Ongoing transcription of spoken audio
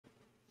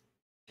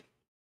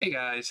Hey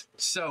guys,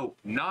 so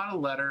not a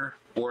letter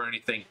or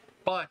anything,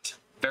 but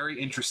very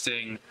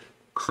interesting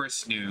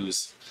Chris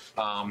news.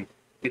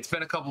 It's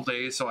been a couple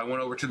days, so I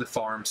went over to the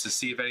farms to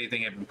see if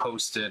anything had been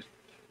posted.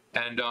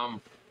 And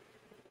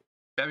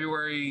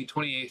February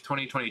 28th,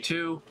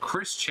 2022,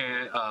 Chris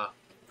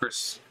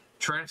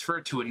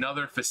transferred to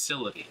another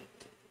facility.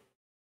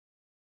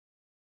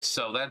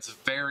 So that's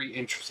very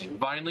interesting.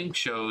 VineLink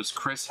shows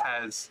Chris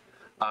as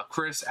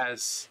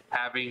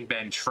having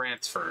been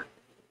transferred.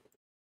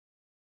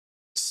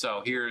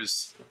 So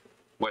here's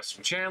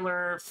Weston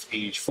Chandler,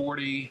 age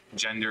 40,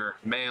 gender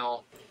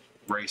male,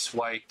 race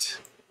white,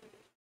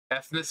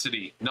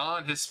 ethnicity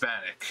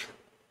non-Hispanic,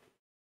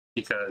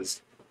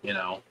 because,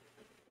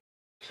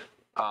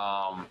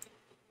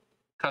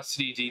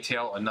 custody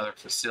detail, another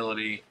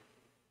facility.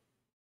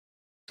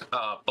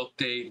 Book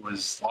date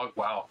was, oh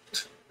wow,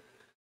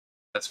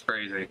 that's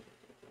crazy.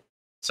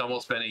 It's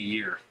almost been a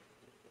year.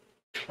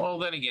 Well,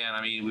 then again,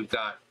 we've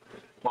got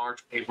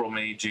March, April,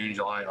 May, June,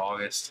 July,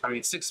 August.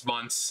 6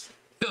 months.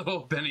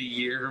 It'll have been a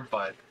year,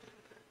 but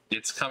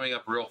it's coming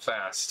up real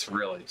fast,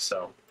 really.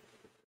 So,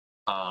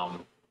 that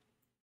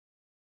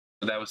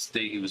was the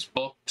date he was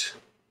booked.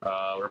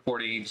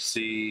 Reporting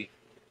agency,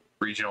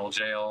 regional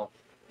jail.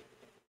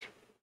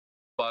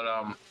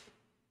 But,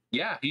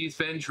 yeah, he's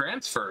been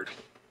transferred.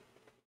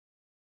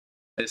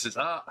 This is,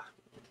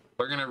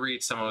 we're going to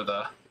read some of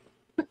the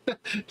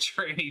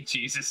tranny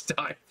Jesus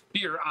died for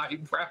your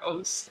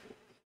eyebrows.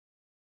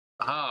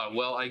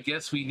 Well, I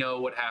guess we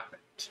know what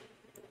happened.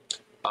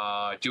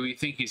 Do we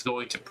think he's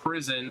going to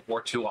prison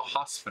or to a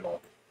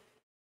hospital?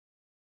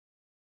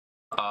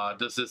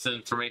 Does this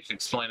information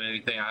explain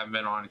anything? I haven't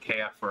been on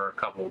KF for a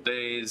couple of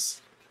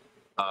days.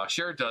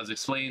 Sure it does.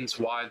 Explains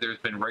why there's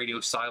been radio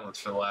silence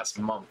for the last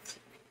month.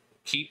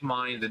 Keep in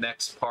mind the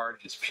next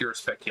part is pure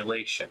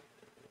speculation.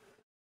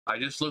 I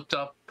just looked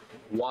up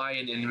why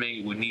an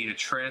inmate would need a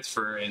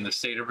transfer in the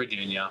state of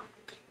Virginia,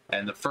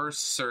 and the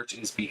first search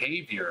is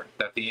behavior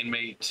that the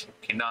inmate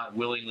cannot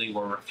willingly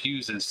or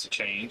refuses to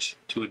change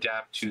to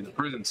adapt to the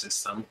prison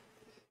system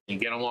and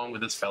get along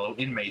with his fellow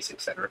inmates,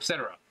 etc.,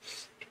 etc.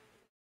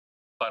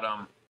 But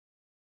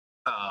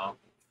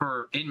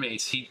for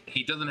inmates,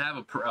 he doesn't have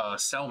a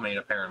cellmate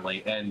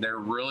apparently, and they're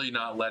really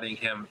not letting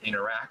him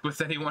interact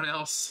with anyone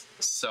else.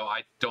 So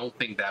I don't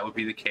think that would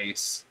be the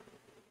case.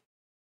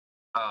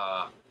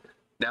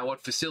 Now,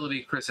 what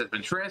facility Chris has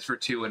been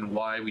transferred to and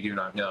why, we do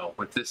not know.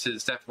 But this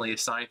is definitely a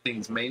sign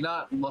things may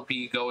not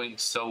be going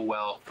so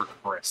well for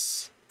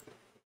Chris.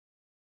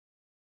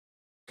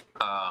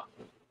 I'm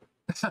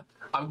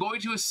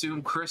going to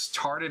assume Chris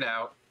tarted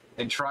out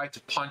and tried to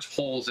punch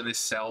holes in his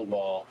cell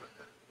wall,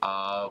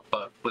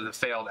 but with a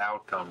failed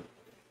outcome.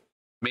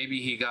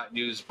 Maybe he got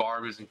news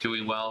Barb isn't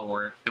doing well,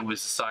 or it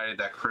was decided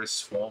that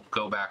Chris won't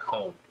go back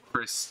home.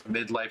 Chris'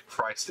 midlife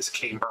crisis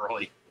came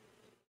early.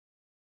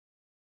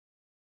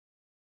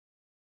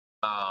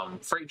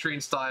 Freight train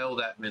style,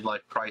 that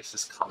midlife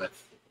crisis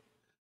cometh.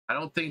 I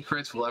don't think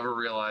Chris will ever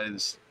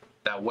realize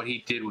that what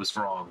he did was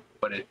wrong,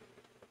 but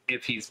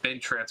if he's been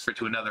transferred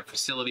to another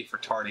facility for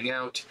tarting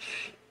out,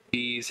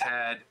 he's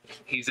at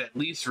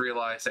least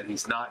realized that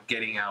he's not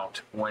getting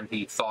out when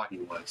he thought he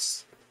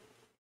was.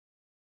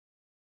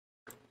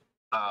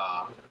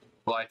 Well,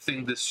 I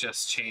think this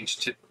just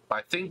changed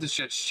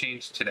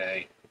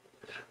today.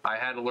 I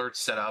had alerts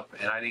set up,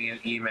 and I didn't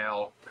get an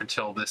email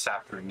until this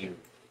afternoon.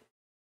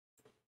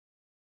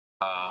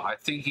 I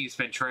think he's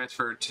been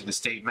transferred to the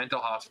state mental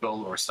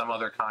hospital or some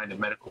other kind of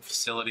medical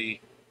facility,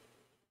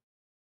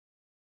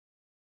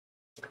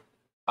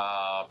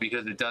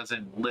 because it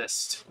doesn't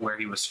list where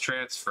he was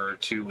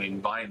transferred to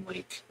in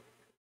VineLink,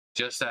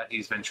 just that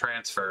he's been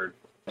transferred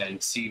and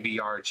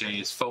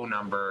CVRJ's phone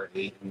number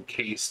in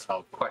case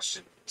of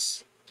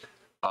questions.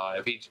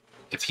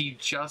 If he'd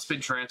just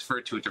been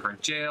transferred to a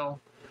different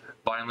jail,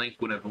 VineLink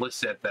would have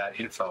listed that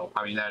info.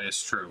 That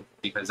is true,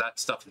 because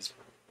that stuff is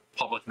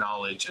public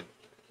knowledge, and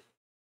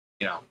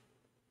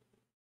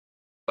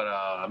but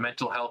a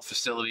mental health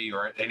facility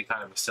or any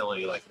kind of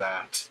facility like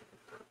that,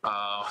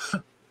 I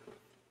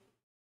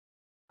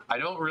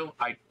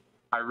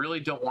really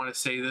don't want to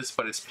say this,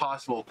 but it's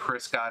possible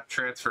Chris got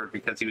transferred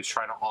because he was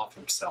trying to off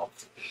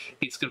himself.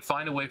 He's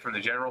confined away from the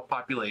general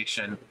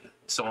population,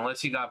 so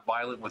unless he got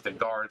violent with the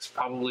guards,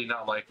 probably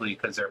not likely,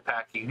 because they're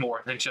packing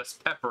more than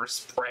just pepper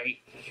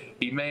spray.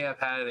 He may have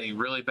had a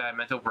really bad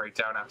mental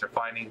breakdown after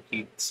finding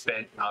he'd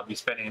be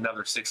spending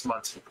another 6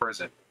 months in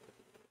prison.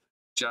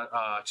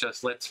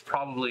 Just let's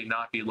probably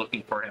not be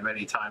looking for him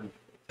anytime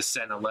to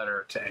send a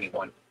letter to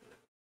anyone.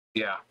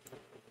 Yeah.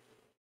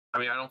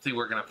 I don't think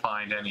we're going to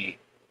find any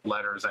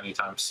letters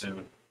anytime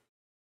soon.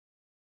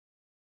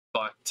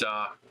 But,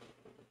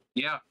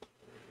 yeah.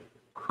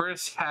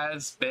 Chris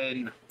has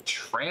been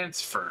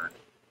transferred.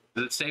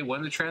 Does it say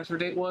when the transfer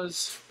date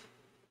was?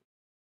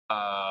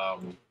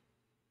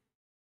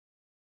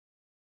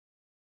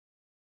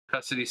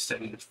 Custody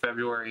stated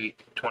February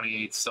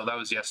 28th, so that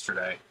was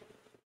yesterday.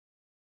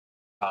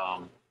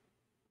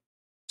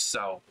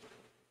 So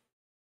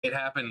it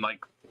happened,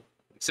 like I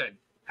said,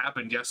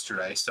 happened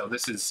yesterday, so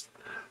this is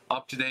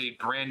up-to-date,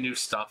 brand new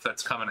stuff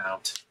that's coming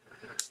out.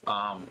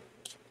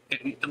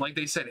 Like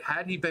they said,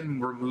 had he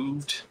been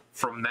removed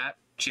from that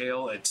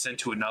jail and sent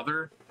to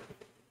another,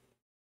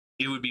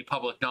 it would be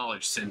public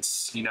knowledge,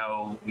 since, you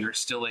know, you're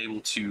still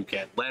able to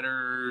get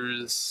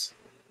letters,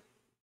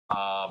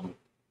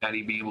 that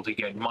he'd be able to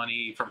get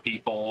money from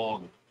people,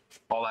 and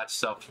all that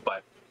stuff.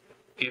 But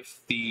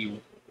if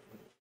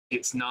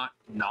it's not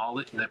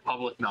knowledge, the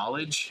public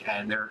knowledge,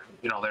 and they're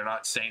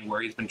not saying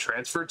where he's been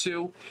transferred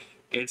to,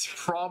 it's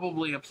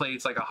probably a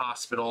place like a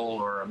hospital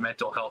or a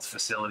mental health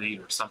facility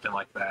or something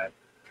like that.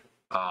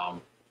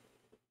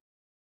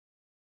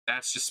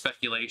 That's just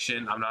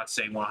speculation. I'm not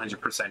saying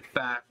 100%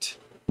 fact,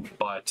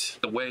 but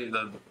the way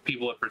the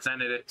people have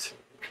presented it,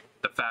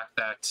 the fact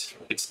that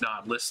it's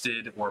not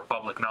listed or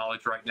public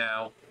knowledge right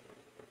now,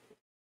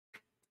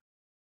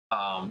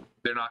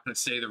 they're not going to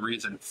say the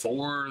reason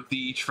for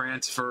the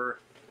transfer,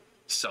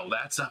 so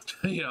that's up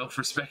to,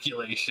 for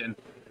speculation.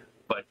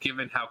 But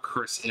given how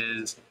Chris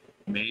is,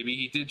 maybe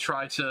he did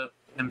try to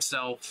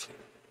himself,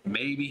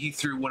 maybe he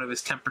threw one of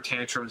his temper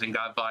tantrums and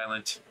got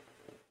violent.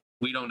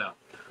 We don't know.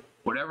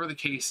 Whatever the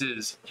case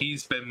is,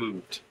 he's been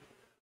moved.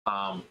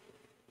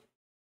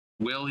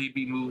 Will he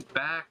be moved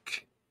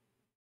back?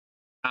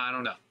 I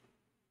don't know.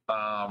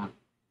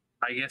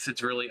 I guess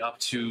it's really up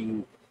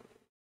to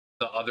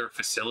the other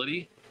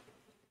facility.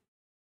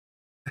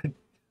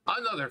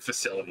 Another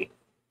facility.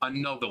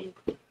 Another one.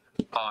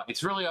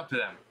 It's really up to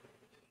them.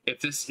 If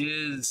this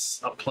is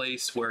a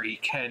place where he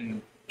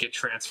can get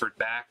transferred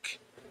back,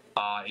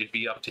 it'd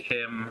be up to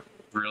him,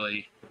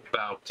 really,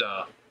 about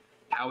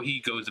how he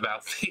goes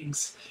about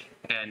things.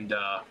 And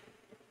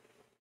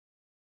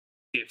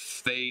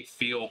if they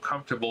feel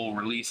comfortable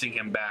releasing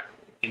him back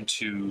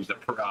into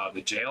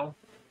the jail,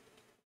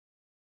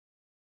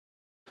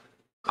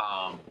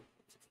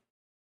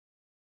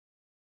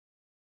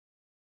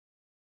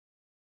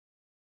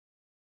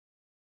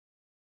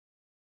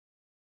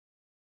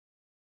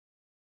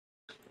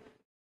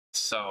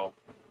 so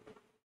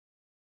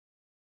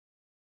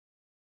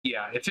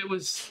yeah, if it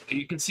was,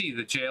 you can see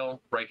the jail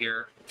right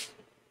here.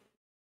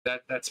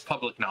 That's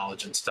public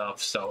knowledge and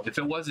stuff. So if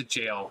it was a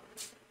jail,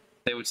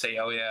 they would say,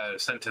 oh yeah,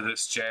 sent to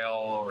this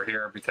jail over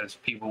here, because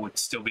people would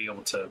still be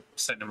able to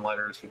send them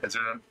letters, because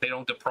they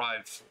don't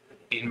deprive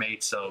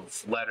inmates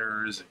of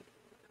letters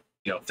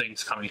and,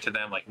 things coming to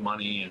them like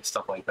money and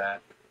stuff like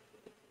that.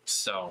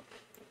 So,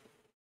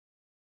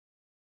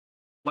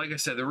 like I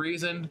said, the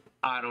reason,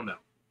 I don't know.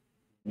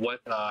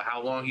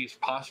 How long he's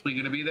possibly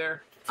going to be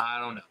there, I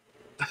don't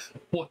know.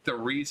 What the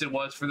reason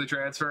was for the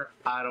transfer,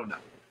 I don't know.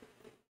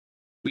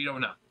 We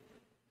don't know.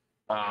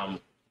 I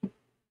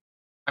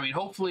mean,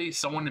 hopefully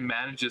someone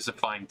manages to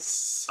find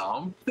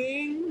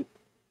something.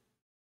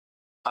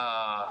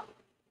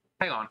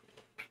 Hang on.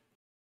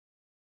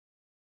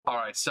 All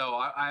right,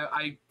 so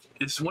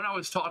it's when I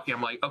was talking,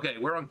 I'm like, okay,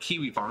 we're on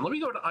Kiwi Farm. Let me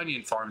go to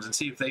Onion Farms and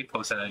see if they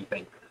posted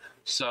anything.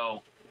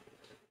 So,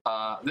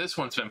 this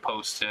one's been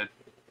posted.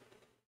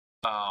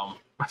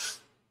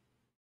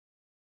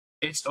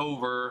 It's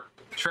over.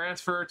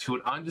 Transfer to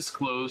an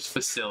undisclosed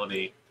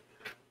facility.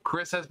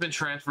 Chris has been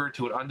transferred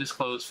to an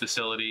undisclosed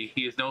facility.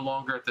 He is no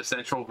longer at the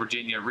Central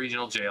Virginia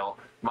Regional Jail.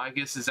 My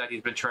guess is that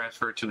he's been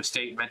transferred to a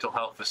state mental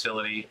health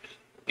facility.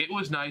 It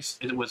was nice.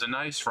 It was a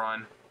nice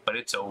run, but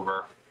it's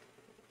over.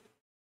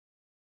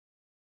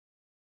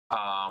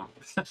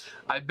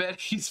 I bet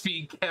he's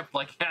being kept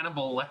like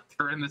Hannibal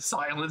Lecter in The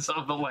Silence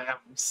of the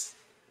Lambs.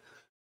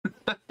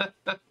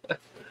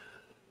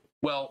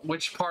 Well,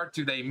 which part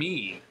do they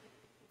mean?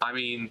 I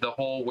mean, the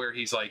whole where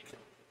he's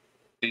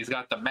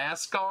got the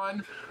mask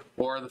on,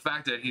 or the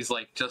fact that he's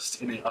like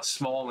just in a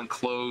small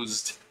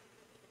enclosed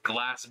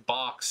glass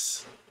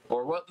box,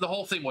 or what? The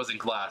whole thing wasn't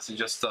glass, and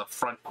just the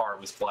front part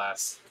was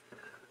glass.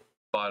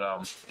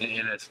 But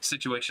in a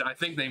situation, I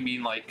think they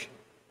mean like,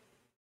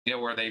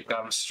 where they've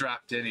got him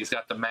strapped in, he's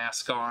got the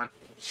mask on.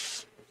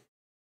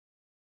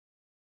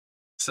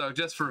 So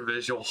just for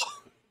visual.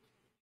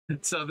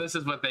 So this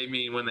is what they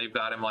mean when they've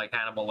got him like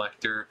Hannibal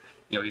Lecter.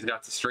 He's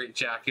got the straight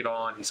jacket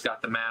on, he's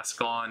got the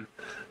mask on.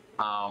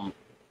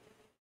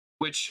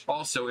 Which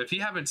also, if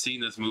you haven't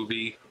seen this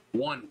movie,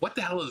 one, what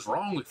the hell is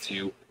wrong with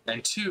you?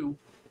 And two,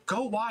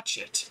 go watch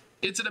it.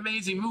 It's an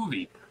amazing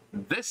movie.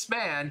 This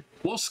man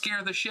will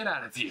scare the shit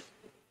out of you.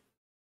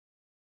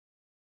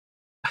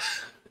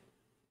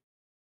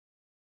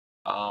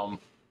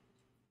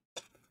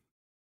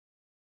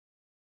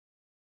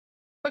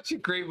 Such a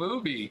great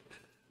movie.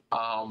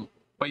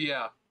 But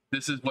yeah,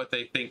 this is what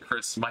they think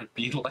Chris might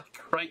be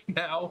like right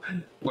now,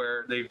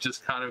 where they've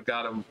just kind of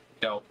got him,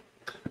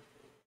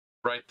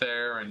 right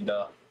there and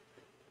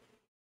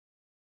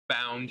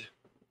bound.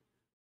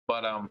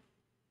 But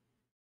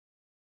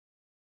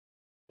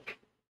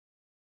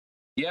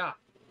yeah,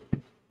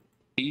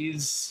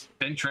 he's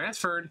been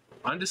transferred,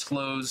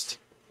 undisclosed.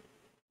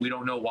 We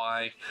don't know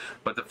why,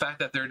 but the fact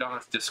that they're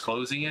not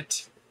disclosing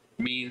it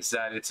means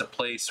that it's a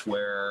place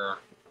where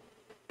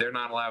they're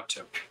not allowed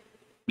to.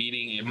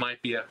 Meaning it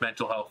might be a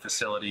mental health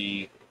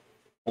facility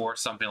or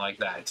something like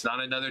that. It's not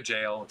another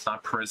jail. It's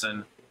not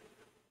prison.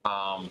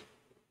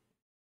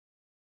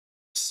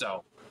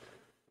 So,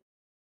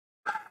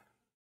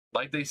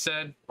 like they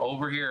said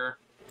over here,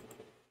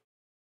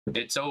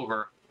 it's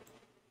over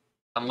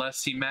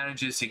unless he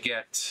manages to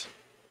get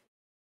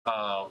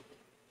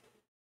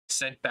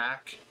sent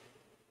back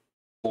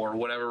for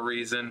whatever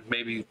reason,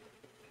 maybe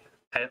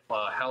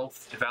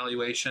health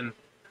evaluation.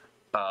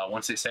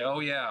 Once they say, oh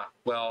yeah,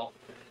 well,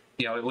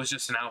 it was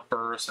just an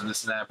outburst and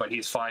this and that, but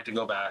he's fine to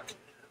go back.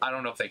 I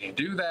don't know if they can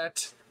do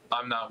that.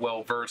 I'm not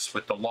well versed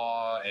with the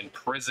law and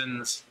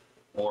prisons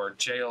or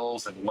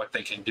jails and what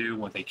they can do,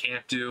 what they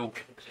can't do.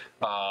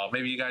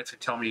 Maybe you guys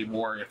could tell me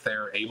more if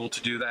they're able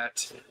to do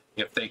that,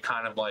 if they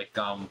kind of like,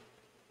 kind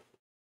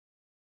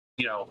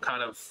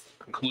of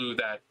conclude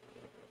that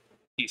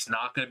he's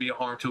not going to be a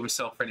harm to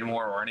himself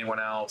anymore or anyone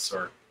else.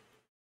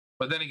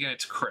 But then again,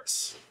 it's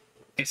Chris.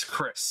 It's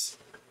Chris.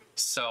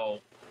 So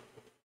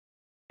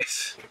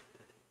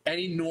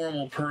any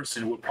normal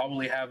person would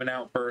probably have an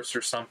outburst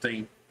or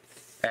something,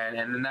 and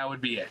then that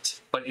would be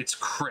it. But it's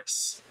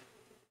Chris.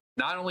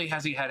 Not only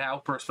has he had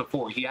outbursts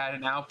before, he had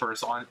an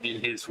outburst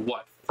in his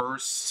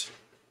first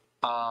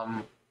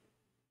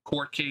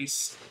court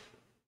case.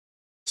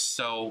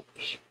 So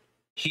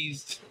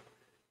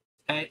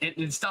and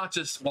it's not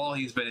just while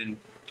he's been in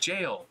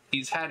jail.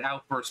 He's had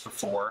outbursts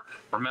before.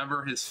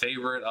 Remember his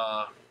favorite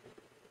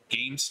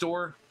game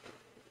store?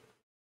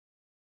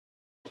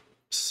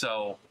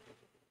 So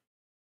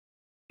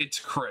it's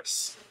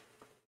Chris.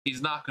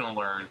 He's not going to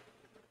learn.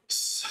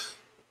 So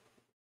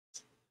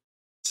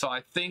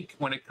I think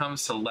when it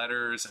comes to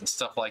letters and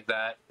stuff like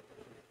that,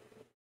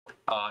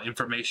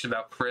 information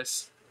about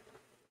Chris,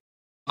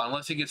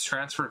 unless he gets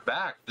transferred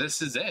back,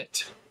 this is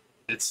it.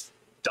 It's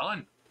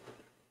done.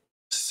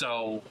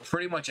 So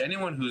pretty much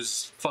anyone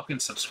who's fucking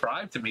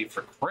subscribed to me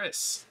for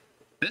Chris,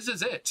 this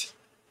is it.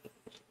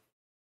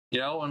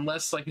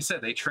 Unless, like I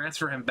said, they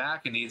transfer him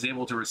back and he's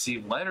able to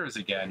receive letters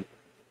again,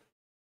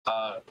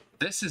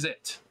 this is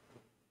it.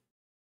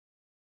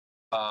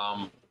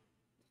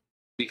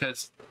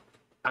 Because,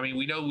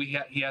 we know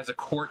he has a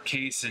court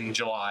case in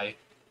July,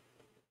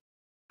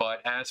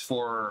 but as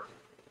for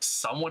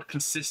somewhat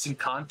consistent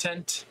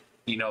content,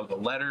 the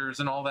letters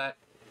and all that,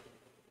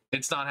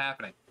 it's not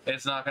happening.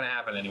 It's not going to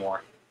happen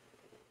anymore.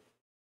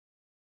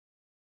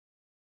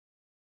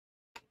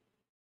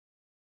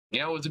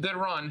 It was a good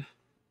run,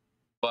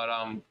 but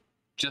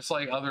just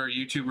like other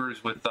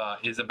YouTubers with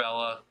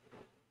Isabella,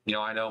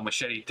 I know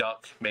Machete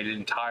Duck made an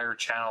entire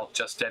channel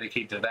just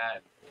dedicated to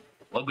that.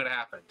 Look what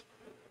happened.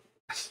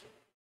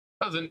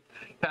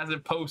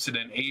 Hasn't posted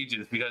in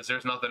ages because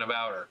there's nothing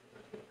about her.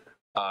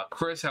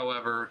 Chris,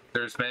 however,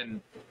 there's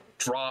been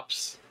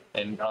drops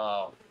and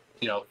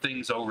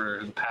things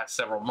over the past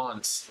several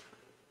months.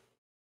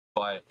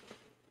 But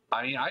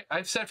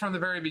I've said from the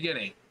very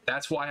beginning,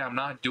 that's why I'm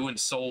not doing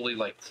solely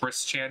like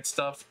Chris Chan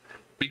stuff,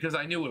 because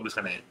I knew it was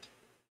going to end.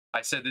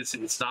 I said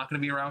it's not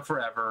going to be around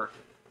forever.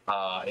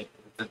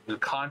 The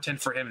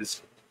content for him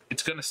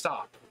it's going to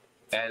stop,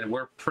 and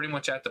we're pretty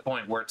much at the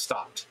point where it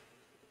stopped.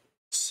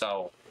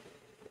 So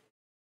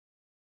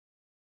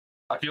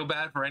I feel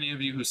bad for any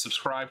of you who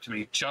subscribed to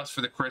me just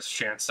for the Chris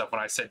Chan stuff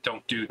when I said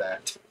don't do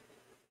that,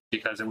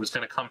 because it was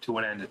going to come to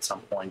an end at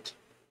some point.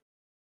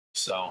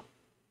 So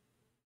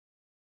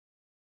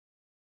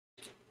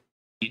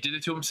he did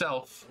it to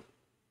himself.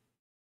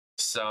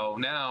 So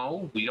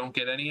now we don't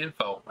get any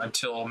info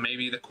until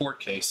maybe the court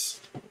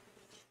case,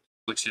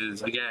 which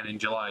is, again, in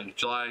July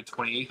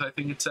 28th, I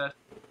think it said.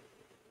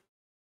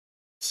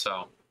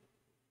 So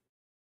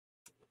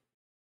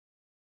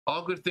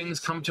all good things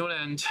come to an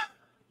end.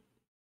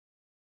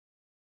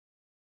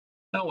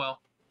 Oh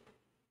well.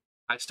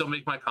 I still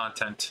make my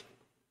content.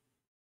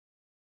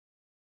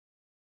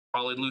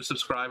 Probably lose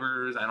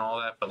subscribers and all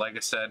that, but like I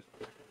said,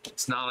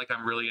 it's not like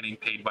I'm really getting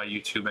paid by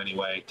YouTube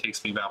anyway. It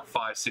takes me about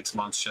 5-6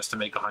 months just to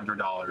make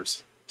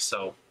 $100.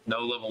 So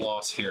no level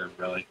loss here,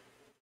 really.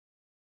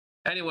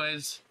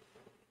 Anyways,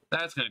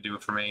 that's going to do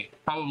it for me.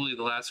 Probably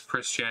the last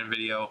Chris Chan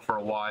video for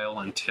a while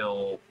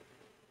until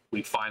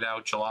we find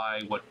out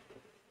July what,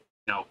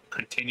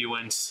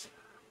 continuance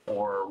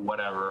or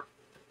whatever.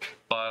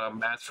 But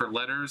as for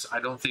letters, I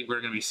don't think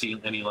we're going to be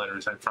seeing any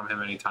letters from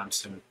him anytime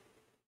soon.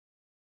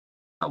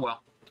 Oh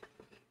well.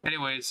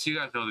 Anyways, you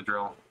guys know the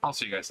drill. I'll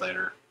see you guys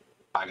later.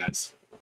 Bye, guys.